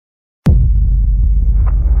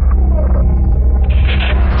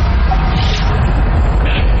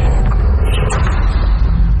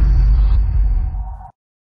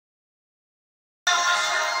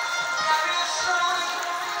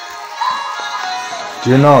Do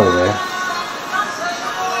you know that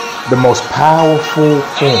the most powerful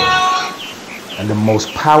thing and the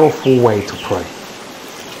most powerful way to pray?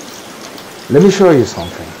 Let me show you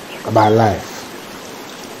something about life.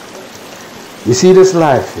 You see, this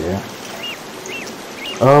life here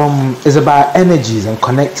is about energies and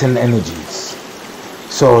connecting energies.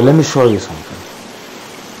 So let me show you something.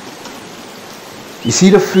 You see,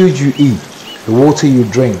 the food you eat, the water you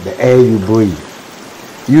drink, the air you breathe,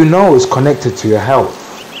 you know it's connected to your health.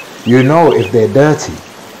 You know if they're dirty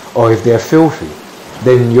or if they're filthy,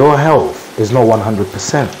 then your health is not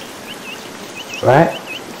 100%. Right?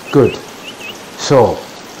 Good. So,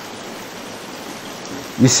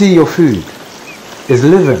 you see, your food is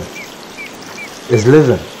living. Is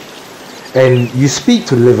living. And you speak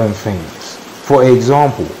to living things. For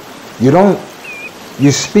example,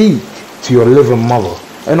 you speak to your living mother.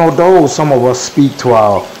 And although some of us speak to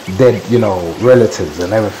our dead, relatives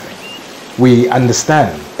and everything, we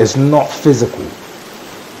understand it's not physical.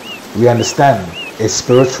 We understand it's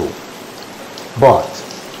spiritual. But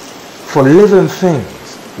for living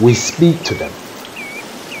things, we speak to them.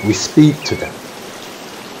 We speak to them.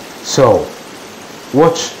 So,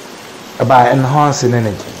 watch about enhancing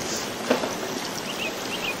energies.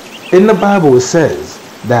 In the Bible it says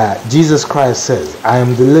that Jesus Christ says, I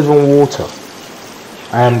am the living water.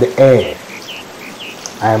 I am the air.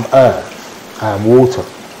 I am earth. I am water.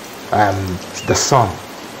 I am the sun.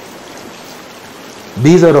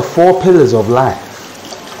 These are the 4 pillars of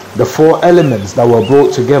life. The 4 elements that were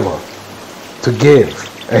brought together to give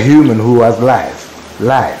a human who has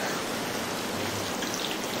life.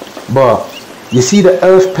 But you see the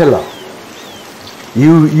earth pillar.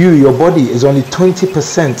 Your body is only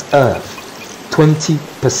 20% earth.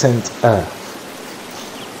 20% earth.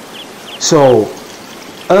 So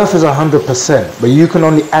earth is 100%, but you can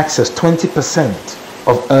only access 20%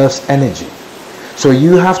 of earth's energy. So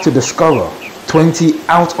you have to discover 20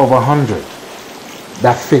 out of 100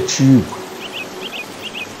 that fits you.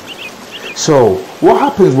 So what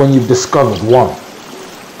happens when you've discovered one,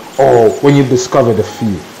 or when you've discovered a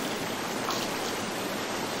few?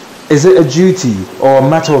 Is it a duty or a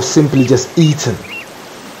matter of simply just eating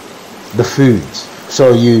the foods?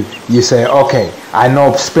 So you say, okay, I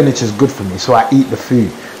know spinach is good for me, so I eat the food.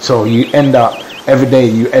 So you end up, every day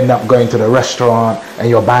you end up going to the restaurant and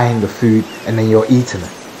you're buying the food and then you're eating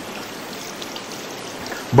it.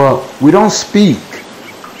 But we don't speak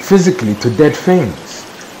physically to dead things.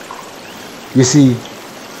 You see,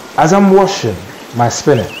 as I'm washing my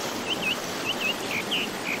spinach,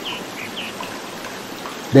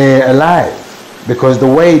 they're alive, because the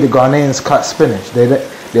way the Ghanaians cut spinach, they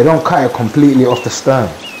don't cut it completely off the stem,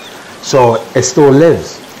 so it still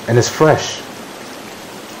lives and it's fresh.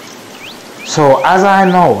 So as I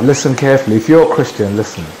know, listen carefully, if you're a Christian,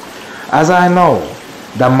 listen. As I know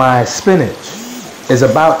that my spinach is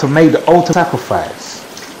about to make the ultimate sacrifice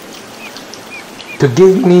to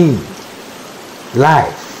give me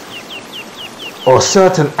life, or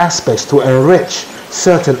certain aspects, to enrich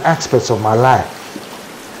certain aspects of my life,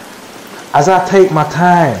 as I take my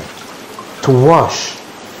time to wash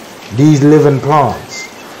these living plants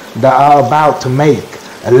that are about to make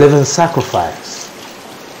a living sacrifice,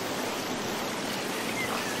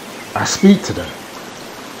 I speak to them.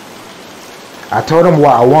 I tell them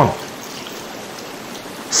what I want.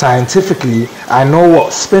 Scientifically, I know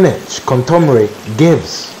what spinach contumely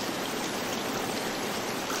gives.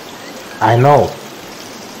 I know.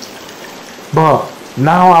 But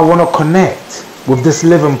now I want to connect with this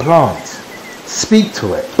living plant. Speak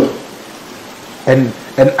to it. And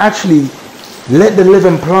actually let the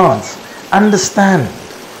living plants understand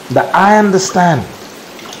that I understand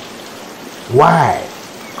why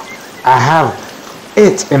I have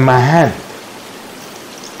it in my hand.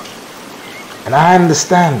 And I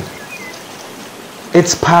understand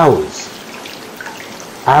its powers.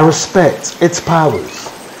 I respect its powers.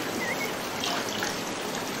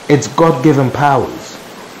 Its God-given powers.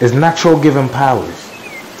 Its natural given powers.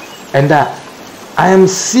 And that I am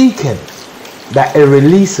seeking that it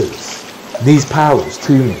releases these powers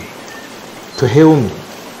to me, to heal me.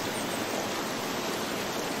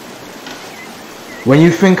 When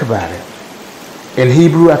you think about it, in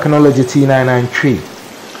Hebrew Iconology T993,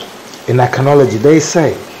 in iconology they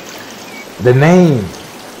say the name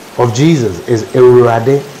of Jesus is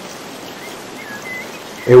Ewurade.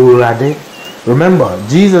 Ewurade. Remember,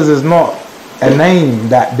 Jesus is not a name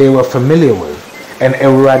that they were familiar with. And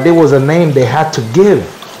Ewurade was a name they had to give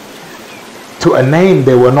to a name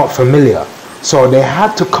they were not familiar. So they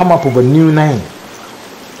had to come up with a new name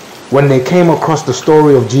when they came across the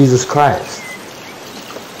story of Jesus Christ.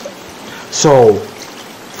 So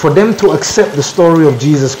for them to accept the story of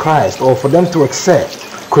Jesus Christ, or for them to accept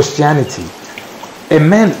Christianity, it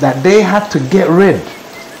meant that they had to get rid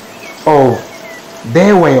of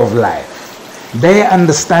their way of life, their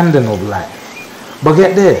understanding of life. But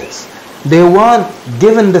get this, they weren't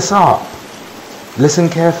giving this up. Listen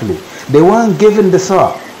carefully. They weren't giving this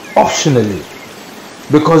up optionally,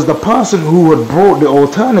 because the person who had brought the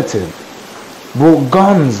alternative brought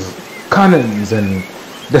guns, cannons, and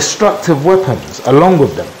destructive weapons along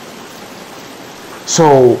with them.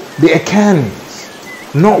 So the Acans,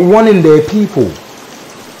 not wanting their people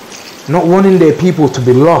to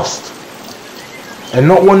be lost, and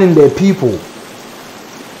not wanting their people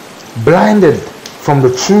blinded from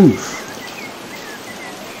the truth,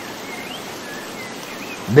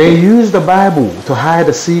 they used the Bible to hide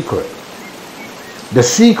a secret. The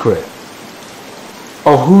secret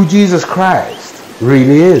of who Jesus Christ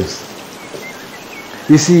really is.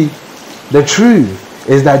 You see, the truth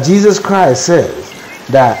is that Jesus Christ says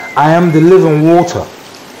that I am the living water,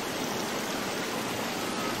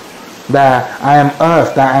 that I am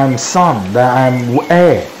earth, that I am sun, that I am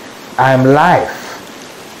air, I am life.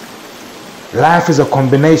 Life is a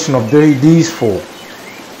combination of these four.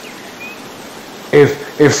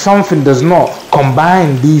 If something does not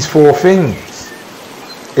combine these four things,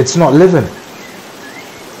 it's not living.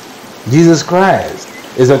 Jesus Christ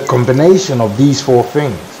is a combination of these four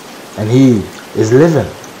things, and he is living.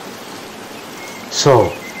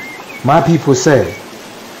 So my people say,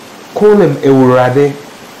 call him Ewurade.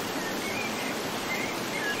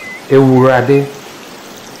 Ewurade.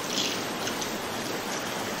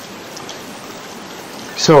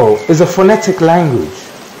 So it's a phonetic language.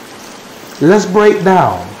 Let's break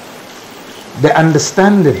down the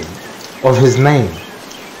understanding of his name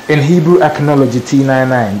in Hebrew Ethnology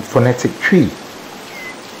T99 phonetic tree.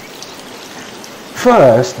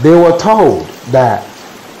 First, they were told that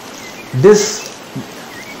this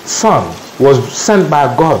son was sent by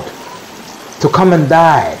God to come and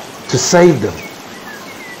die to save them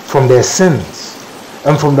from their sins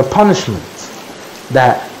and from the punishment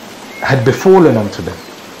that had befallen unto them.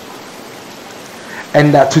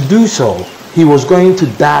 And that to do so, he was going to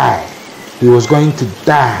die. He was going to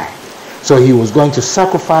die. So he was going to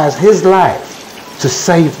sacrifice his life to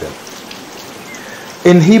save them.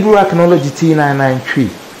 In Hebrew Ethnology T993,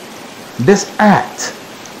 this act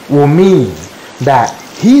will mean that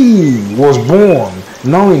he was born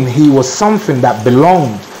knowing he was something that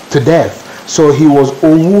belonged to death. So he was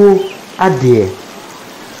Owu Adie.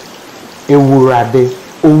 Ewurade.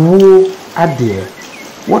 Owu Adie.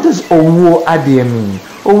 What does Owu Adie mean?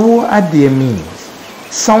 Owu Adie means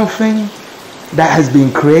something that has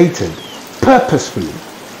been created purposefully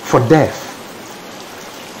for death.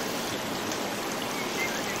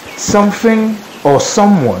 Something or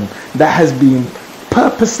someone that has been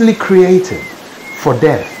purposely created for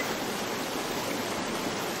death.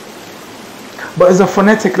 But it's a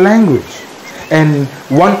phonetic language, and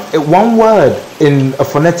one word in a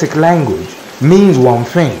phonetic language means one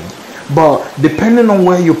thing, but depending on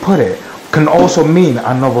where you put it can also mean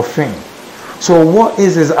another thing. So what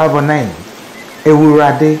is his other name?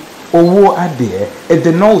 Ewurade, Owu Adie. It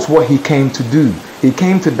denotes what he came to do. He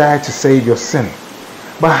came to die to save your sin.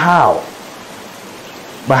 But how?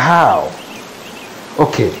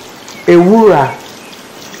 Okay, Ewura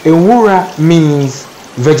means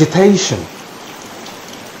vegetation.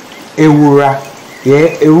 Ewura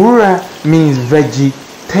means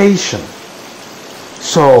vegetation.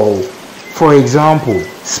 So, for example,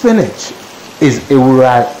 spinach is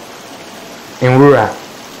Ewura.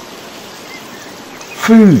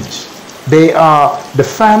 Foods, they are the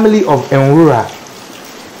family of Enwura,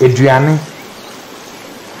 Adriani.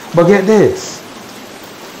 But get this,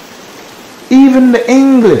 even the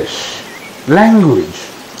English language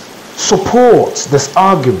supports this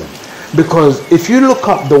argument, because if you look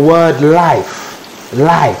up the word life,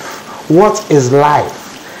 what is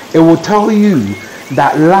life? It will tell you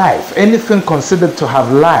that life, anything considered to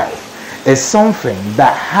have life, is something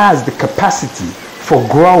that has the capacity for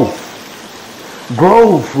growth.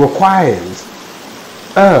 Growth requires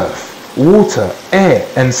earth, water, air,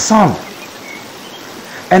 and sun.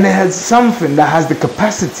 And it has something that has the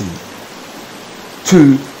capacity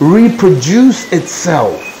to reproduce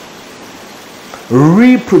itself.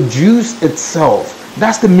 Reproduce itself.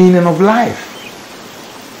 That's the meaning of life.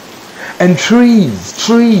 And trees,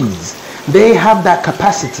 they have that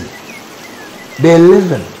capacity. They're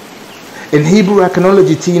living. In Hebrew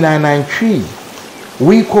Ethnology T993,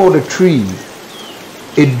 we call the tree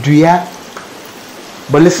Idria.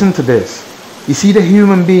 But listen to this. You see, the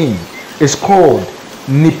human being is called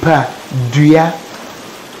Nipa Dria.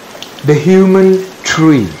 The human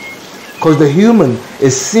tree. Because the human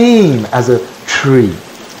is seen as a tree.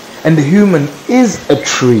 And the human is a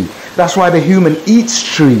tree. That's why the human eats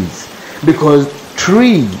trees. Because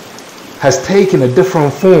tree has taken a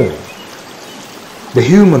different form. The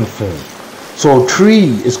human form. So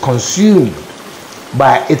tree is consumed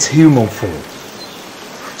by its human form.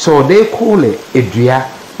 So they call it edua.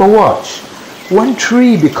 But watch. When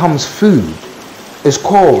tree becomes food, it's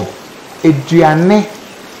called eduane.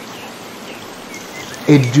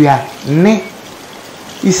 Eduane.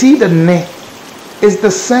 You see, the ne is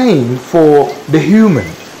the same for the human.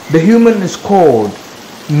 The human is called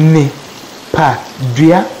ne pa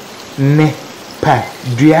dua, ne pa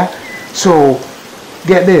dua. So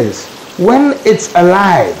get this, when it's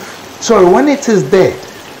alive, when it is dead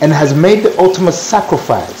and has made the ultimate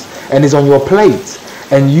sacrifice and is on your plate,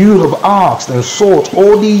 and you have asked and sought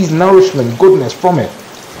all these nourishment, goodness from it,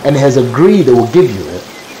 and it has agreed it will give you it,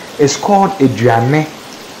 it's called eduane.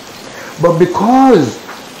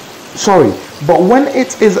 But when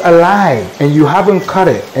it is alive and you haven't cut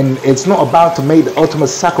it and it's not about to make the ultimate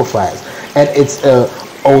sacrifice, and it's an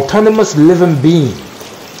autonomous living being,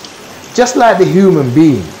 just like the human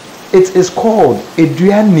being, it is called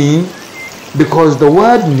eduane, because the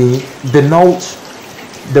word ni denotes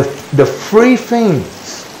the free things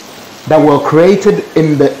that were created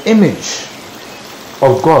in the image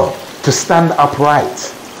of God to stand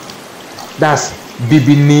upright. That's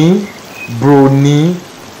bibini, broni,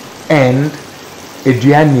 and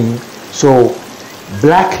eduane. So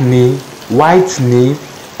black ni, white ni,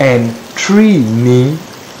 and tree ni.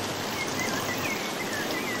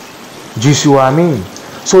 Do you see what I mean?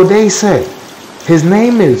 So they said his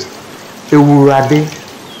name is Ewurade.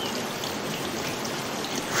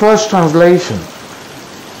 First translation,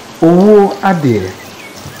 Owo Ade,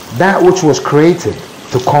 that which was created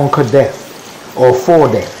to conquer death or for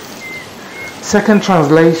death. Second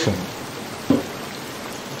translation,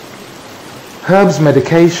 herbal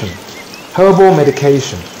medication.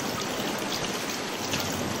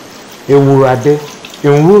 Ewurade.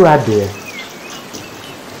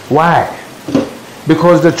 Why?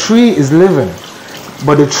 Because the tree is living,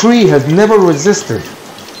 but the tree has never resisted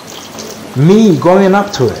me going up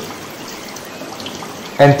to it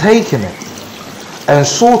and taking it and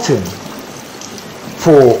sorting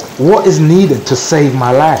for what is needed to save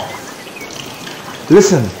my life.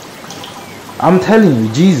 Listen, I'm telling you,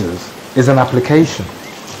 Jesus is an application.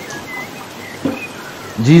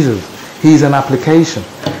 Jesus, he's an application.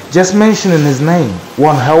 Just mentioning his name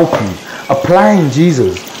won't help you. Applying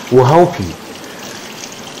Jesus will help you.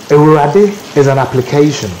 Ewurade is an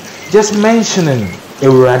application. Just mentioning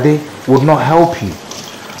Ewurade would not help you.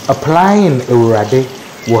 Applying Ewurade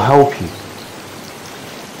will help you.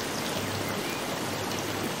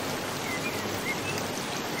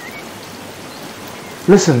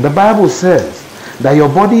 Listen, the Bible says that your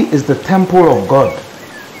body is the temple of God.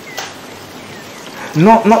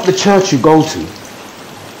 Not the church you go to.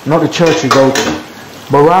 Not the church you go to.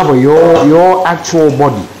 But rather your actual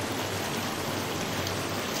body.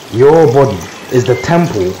 Your body is the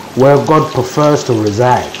temple where God prefers to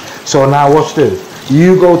reside. So now watch this.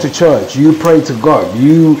 You go to church, you pray to God,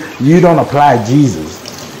 you don't apply Jesus,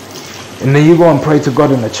 and then you go and pray to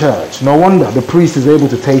God in the church. No wonder the priest is able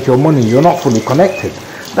to take your money. You're not fully connected.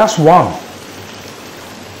 That's one.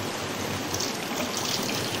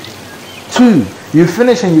 Two, you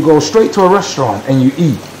finish and you go straight to a restaurant and you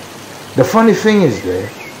eat. The funny thing is there,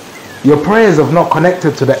 your prayers have not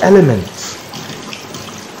connected to the elements.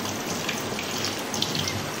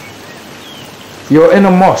 You're in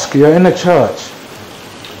a mosque, you're in a church,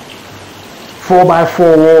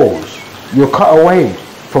 4x4 walls. You're cut away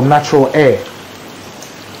from natural air.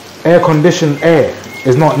 Air-conditioned air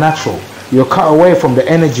is not natural. You're cut away from the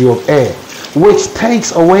energy of air, which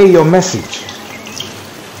takes away your message.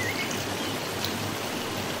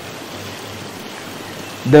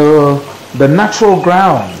 The natural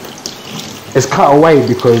ground is cut away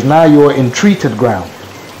because now you're in treated ground.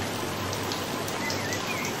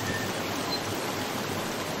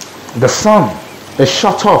 The sun is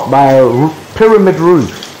shut off by a pyramid roof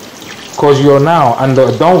because you're now under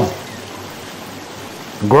a dome.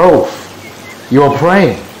 Growth. You're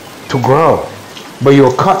praying to grow, but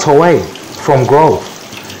you're cut away from growth.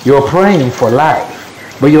 You're praying for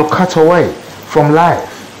life, but you're cut away from life.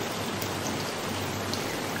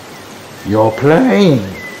 You're praying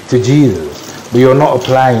to Jesus, but you're not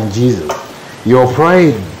applying Jesus. You're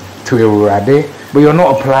praying to Ewurade, but you're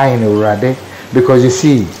not applying Ewurade, because you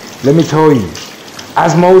see, let me tell you,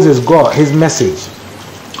 as Moses got his message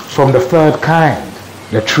from the third kind,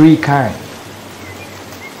 the tree kind,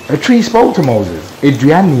 the tree spoke to Moses.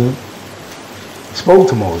 Eduane, spoke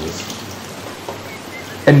to Moses.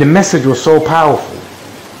 And the message was so powerful,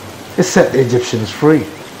 it set the Egyptians free.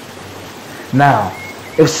 Now,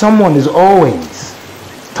 if someone is always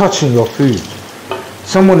touching your food,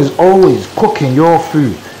 someone is always cooking your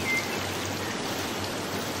food,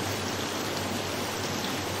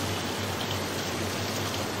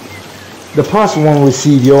 the person won't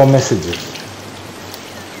receive your messages.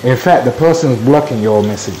 In fact, the person is blocking your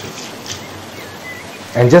messages.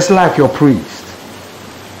 And just like your priest,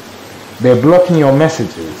 they're blocking your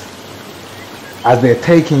messages as they're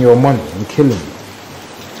taking your money and killing you.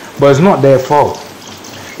 But it's not their fault.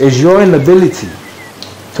 It's your inability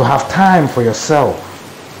to have time for yourself.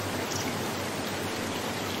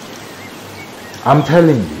 I'm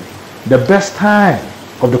telling you, the best time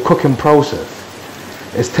of the cooking process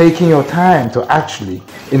is taking your time to actually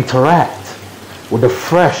interact with the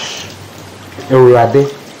fresh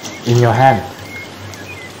irade in your hand.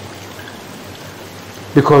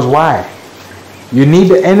 Because why? You need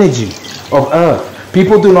the energy of earth.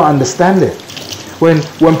 People do not understand it.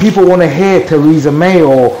 When people want to hear Theresa May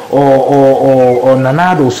or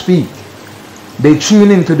Nanado speak, they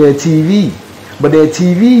tune into their TV. But their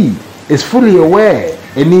TV is fully aware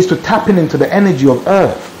it needs to tap into the energy of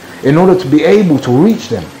earth in order to be able to reach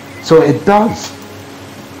them. So it does.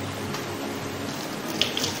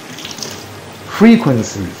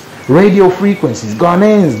 Frequencies, radio frequencies.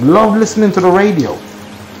 Ghanaians love listening to the radio.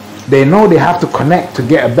 They know they have to connect to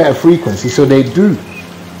get a better frequency, so they do.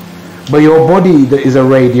 But your body is a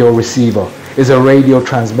radio receiver, is a radio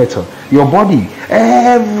transmitter. Your body,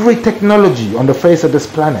 every technology on the face of this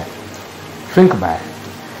planet, think about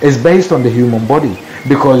it, is based on the human body.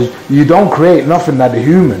 Because you don't create nothing that the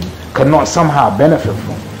human cannot somehow benefit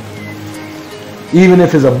from. Even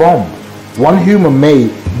if it's a bomb, one human may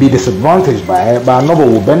be disadvantaged by it, but another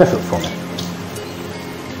will benefit from it.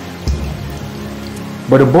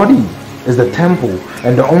 But the body is the temple,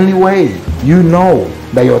 and the only way you know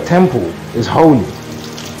that your temple is holy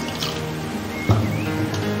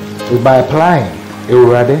is by applying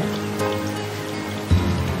Irade.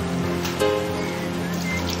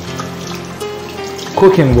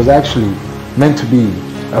 Cooking was actually meant to be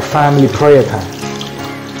a family prayer time.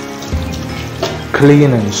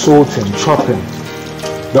 Cleaning, sorting, chopping,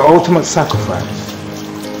 the ultimate sacrifice.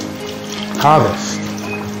 Harvest.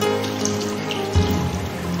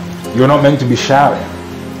 You're not meant to be shouting.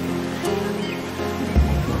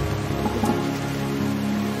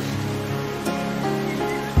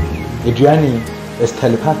 Adriani is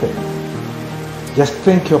telepathic. Just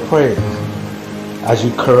think your prayers as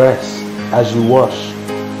you caress, as you wash.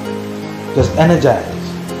 Just energize.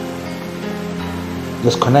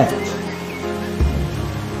 Just connect.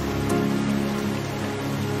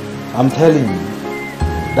 I'm telling you,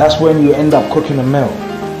 that's when you end up cooking a meal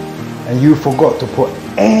and you forgot to put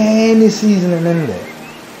any seasoning in there,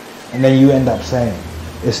 and then you end up saying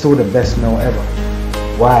it's still the best meal ever.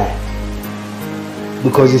 Why?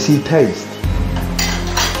 Because you see, taste,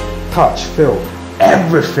 touch, feel,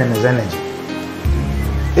 everything is energy.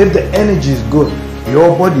 If the energy is good,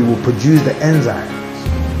 your body will produce the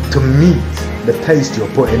enzymes to meet the taste you're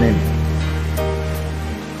putting in.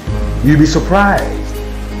 You'll be surprised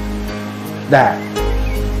that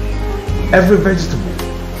every vegetable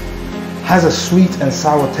has a sweet and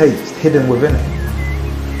sour taste hidden within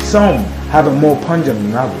it. Some have it more pungent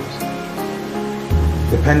than others,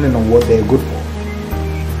 depending on what they're good for.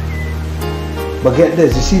 But get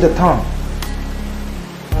this, you see the tongue.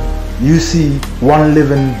 You see one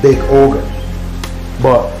living big organ.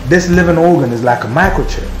 But this living organ is like a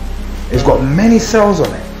microchip. It's got many cells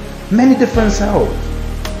on it, many different cells,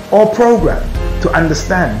 all programmed to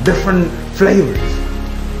understand different flavors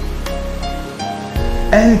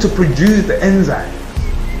and to produce the enzymes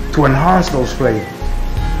to enhance those flavors.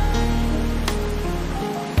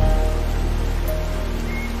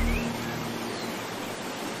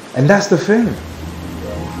 And that's the thing.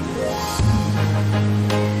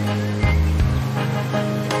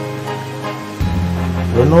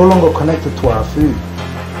 We're no longer connected to our food.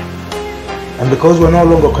 And because we're no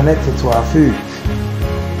longer connected to our food,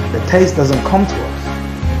 the taste doesn't come to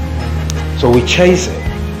us. So we chase it.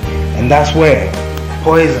 And that's where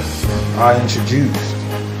poisons are introduced.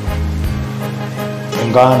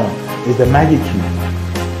 In Ghana is the Maggi cube.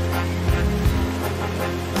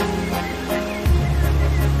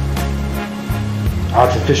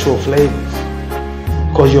 Artificial flavors.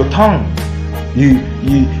 Because your tongue,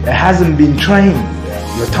 it hasn't been trained.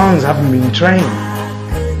 Your tongues haven't been trained.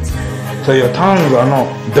 So your tongues are not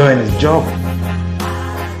doing its job.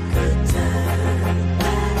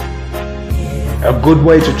 A good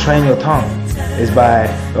way to train your tongue is by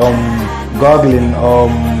gargling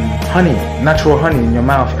honey, natural honey in your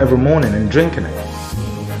mouth every morning and drinking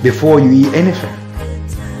it before you eat anything.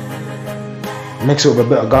 Mix it with a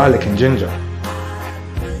bit of garlic and ginger.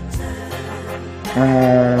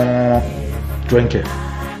 Drink it.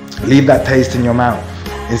 Leave that taste in your mouth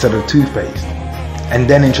instead of toothpaste, and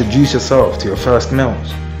then introduce yourself to your first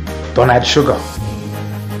meals. Don't add sugar.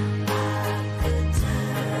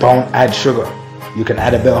 Don't add sugar. You can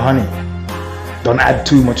add a bit of honey. Don't add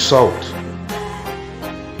too much salt.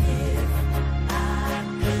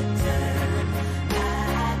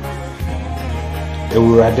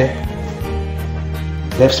 Ewurade,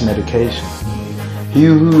 death's medication. He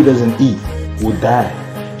who doesn't eat will die.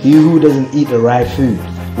 He who doesn't eat the right food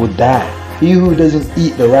will die. He who doesn't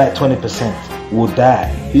eat the right 20% will die.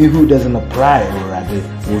 He who doesn't apply Ewurade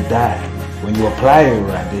will die. When you apply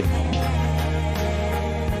Ewurade,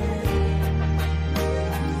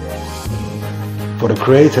 for the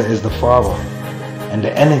Creator is the Father and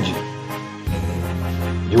the energy.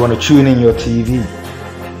 You want to tune in your TV,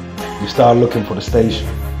 you start looking for the station.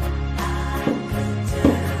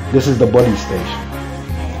 This is the body station.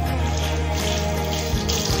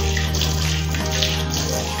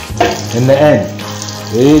 In the end,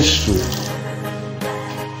 it is true.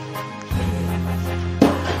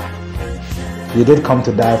 You did come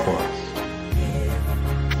to die for us.